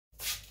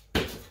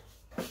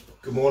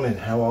Good morning,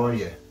 how are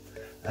you?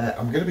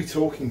 I'm going to be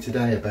talking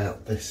today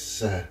about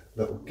this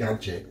little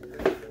gadget,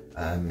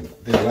 the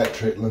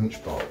electric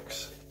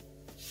lunchbox.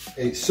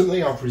 It's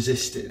something I've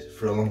resisted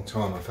for a long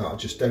time. I felt I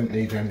just don't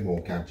need any more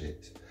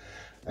gadgets.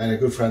 And a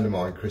good friend of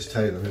mine, Chris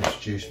Taylor,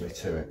 introduced me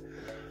to it.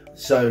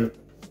 So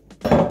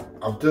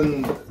I've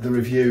done the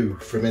review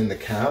from in the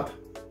cab,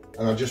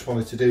 and I just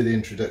wanted to do the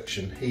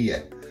introduction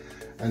here.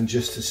 And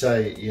just to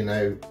say, you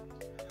know,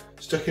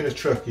 Stuck in a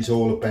Truck is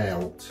all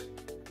about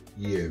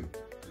you.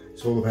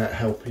 It's all about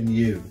helping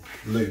you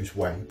lose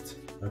weight,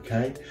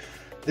 okay?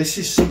 This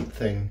is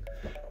something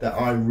that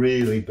I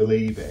really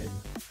believe in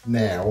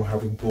now,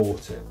 having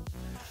bought it.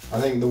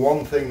 I think the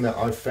one thing that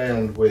I've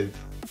found with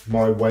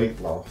my weight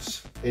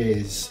loss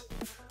is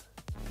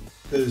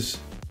there's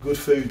good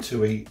food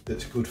to eat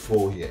that's good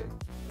for you.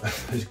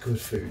 There's good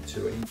food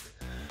to eat.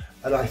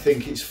 And I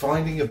think it's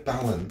finding a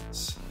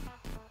balance.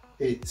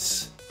 I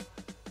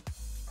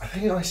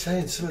think I say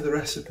in some of the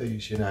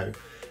recipes, you know,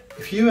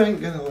 if you ain't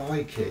gonna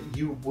like it,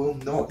 you will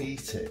not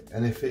eat it.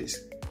 And if it's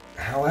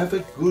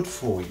however good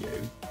for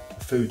you,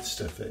 the food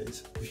stuff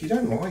is, if you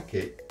don't like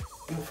it,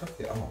 you'll fuck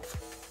it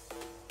off,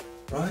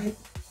 right?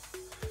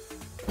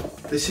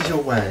 This is a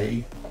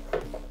way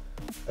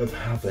of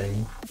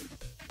having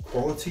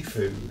quality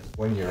food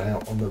when you're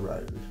out on the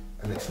road,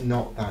 and it's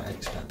not that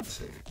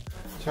expensive.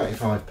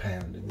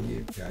 £25 in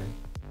the UK,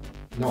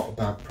 not a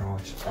bad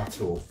price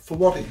at all for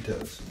what it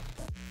does.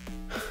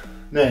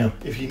 Now,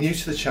 if you're new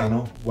to the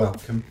channel,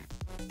 welcome.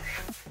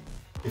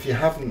 If you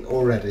haven't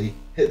already,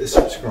 hit the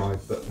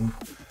subscribe button.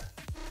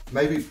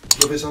 Maybe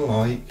give us a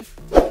like.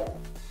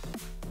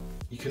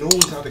 You can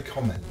always add a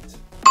comment.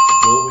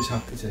 We're always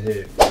happy to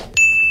hear from you.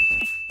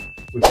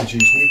 We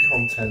produce new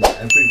content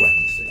every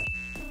Wednesday.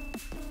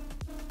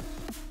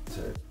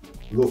 So,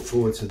 look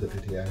forward to the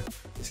video.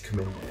 It's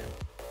coming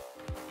now.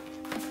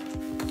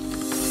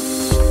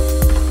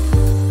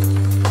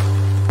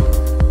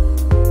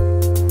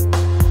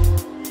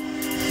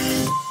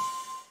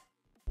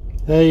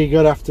 Hey,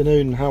 good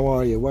afternoon, how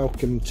are you?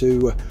 Welcome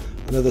to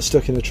another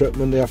StuckinaTruck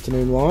Monday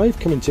afternoon live,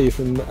 coming to you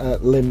from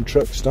Lymm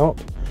truck stop.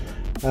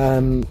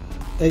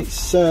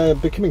 It's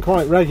becoming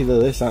quite regular,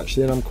 this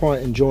actually, and I'm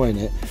quite enjoying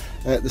it.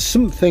 There's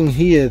something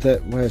here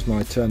that, where's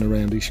my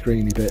turnaroundy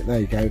screeny bit,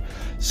 there you go.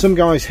 Some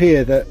guys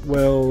here that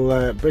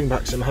will bring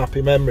back some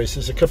happy memories.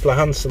 There's a couple of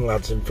Hanson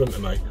lads in front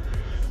of me.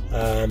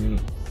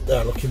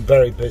 They're looking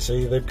very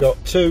busy. They've got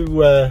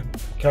two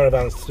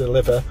caravans to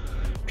deliver.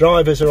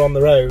 Drivers are on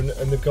their own,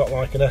 and they've got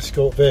like an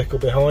escort vehicle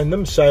behind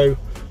them, so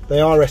they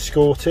are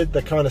escorted.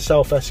 They're kind of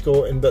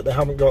self-escorting, but they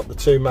haven't got the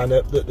two man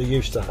up that they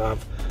used to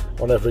have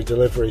on every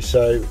delivery,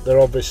 so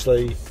they're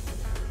obviously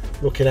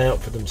looking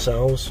out for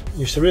themselves.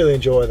 Used to really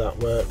enjoy that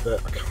work,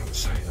 but I can't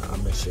say that I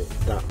miss it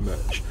that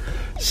much.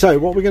 So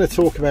what we're going to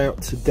talk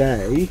about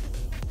today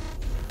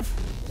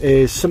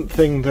is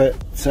something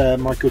that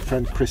my good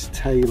friend Chris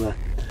Taylor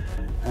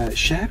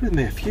shared with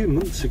me a few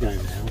months ago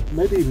now,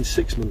 maybe even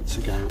 6 months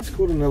ago. It's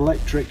called an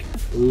electric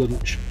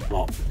lunch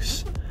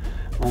box,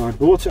 and I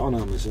bought it on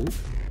Amazon,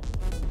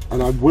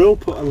 and I will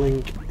put a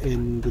link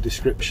in the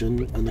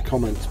description and the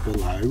comments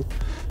below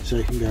so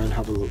you can go and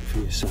have a look for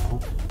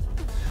yourself.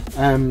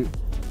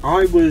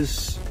 I wouldn't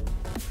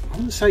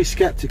say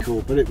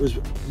skeptical, but it was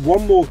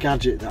one more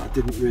gadget that I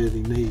didn't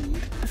really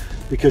need,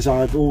 because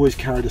I've always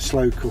carried a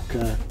slow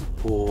cooker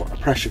or a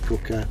pressure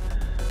cooker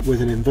with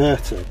an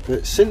inverter.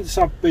 But since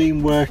I've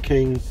been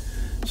working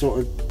sort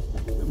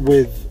of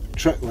with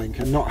TruckLink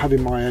and not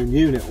having my own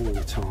unit all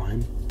the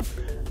time,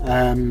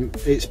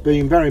 it's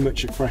been very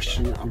much a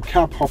question. I'm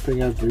cab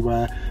hopping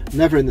everywhere,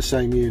 never in the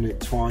same unit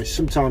twice.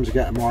 Sometimes I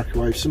get a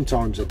microwave,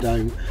 sometimes I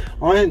don't.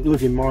 I ain't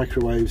lugging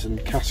microwaves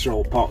and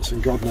casserole pots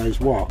and God knows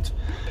what.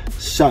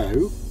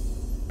 So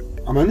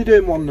I'm only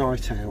doing one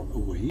night out a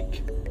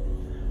week,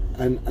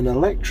 and an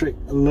electric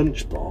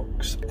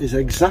lunchbox is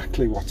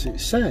exactly what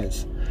it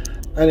says.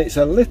 And it's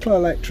a little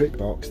electric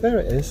box. There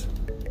it is.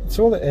 That's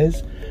all it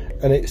is.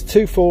 And it's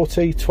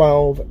 240,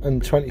 12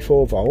 and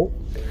 24 volt.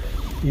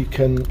 You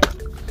can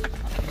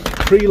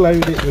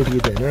preload it with your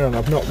dinner, and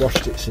I've not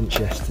washed it since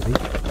yesterday.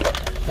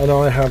 And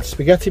I had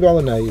spaghetti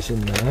bolognese in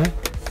there,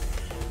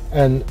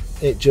 and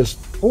it just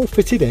all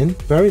fitted in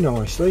very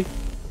nicely.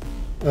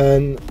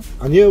 And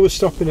I knew I was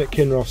stopping at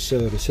Greenhalgh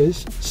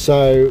services,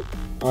 so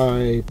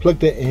I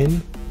plugged it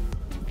in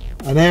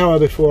an hour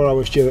before I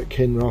was due at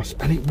Greenhalgh,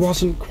 and it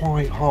wasn't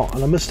quite hot.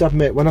 And I must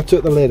admit, when I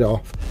took the lid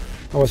off,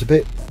 I was a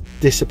bit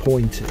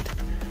disappointed.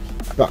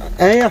 But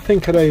A, I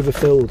think I'd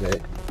overfilled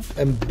it,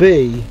 and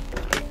B,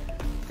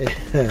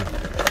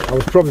 I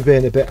was probably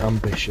being a bit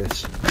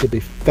ambitious, to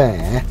be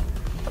fair,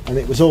 and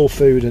it was all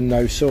food and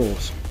no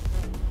sauce.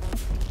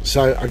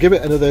 So I give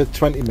it another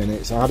 20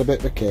 minutes. I had a bit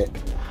of a kick,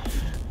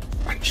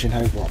 and you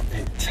know what?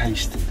 It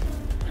tasted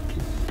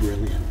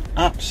brilliant,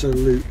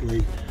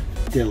 absolutely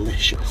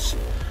delicious.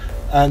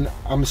 And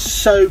I'm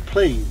so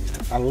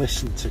pleased I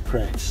listened to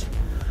Chris,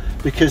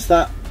 because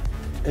that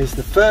is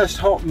the first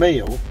hot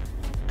meal,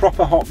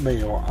 proper hot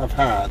meal I've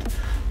had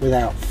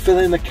without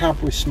filling the cab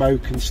with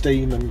smoke and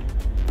steam and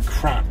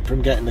crap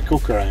from getting the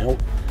cooker out,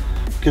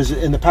 because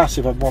in the past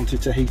if I've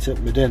wanted to heat up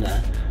my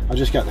dinner, I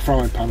just get the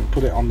frying pan and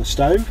put it on the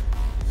stove,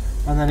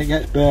 and then it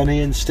gets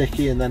burny and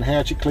sticky, and then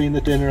how do you clean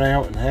the dinner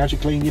out and how do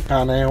you clean your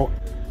pan out?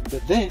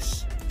 But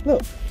this,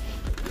 look,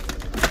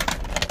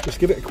 just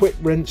give it a quick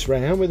rinse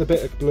round with a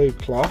bit of blue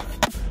cloth.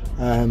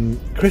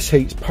 Chris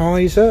heats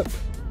pies up.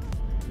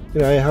 You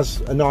know, he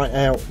has a night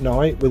out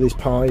night with his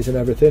pies and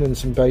everything, and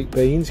some baked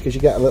beans, because you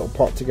get a little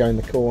pot to go in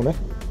the corner.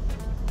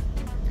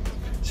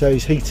 So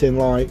he's heating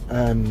like,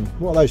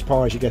 what are those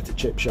pies you get at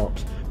chip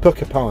shops?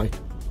 Pucker pie.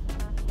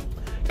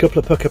 A couple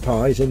of pucker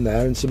pies in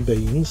there and some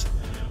beans,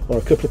 or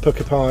a couple of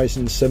pucker pies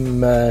and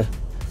some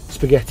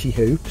spaghetti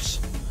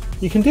hoops.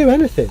 You can do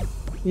anything.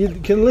 You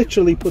can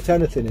literally put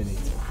anything in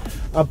it.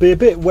 I'd be a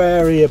bit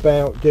wary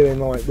about doing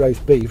like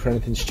roast beef or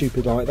anything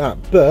stupid like that,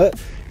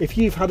 but if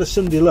you've had a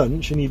Sunday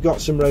lunch and you've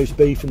got some roast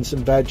beef and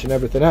some veg and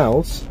everything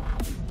else,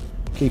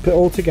 keep it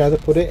all together,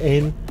 put it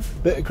in,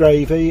 bit of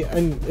gravy,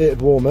 and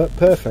it'd warm up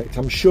perfect.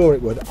 I'm sure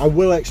it would. I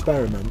will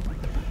experiment,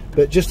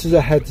 but just as a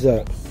heads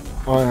up,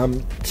 I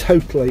am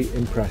totally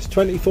impressed.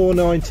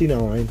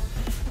 $24.99,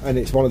 and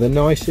it's one of the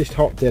nicest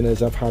hot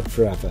dinners I've had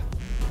forever.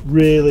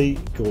 Really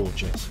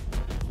gorgeous.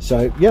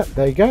 So yeah,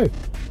 there you go.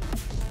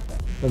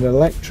 An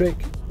electric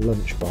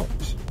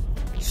lunchbox.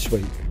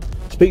 Sweet.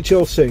 Speak to you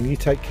all soon. You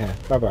take care.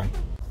 Bye bye.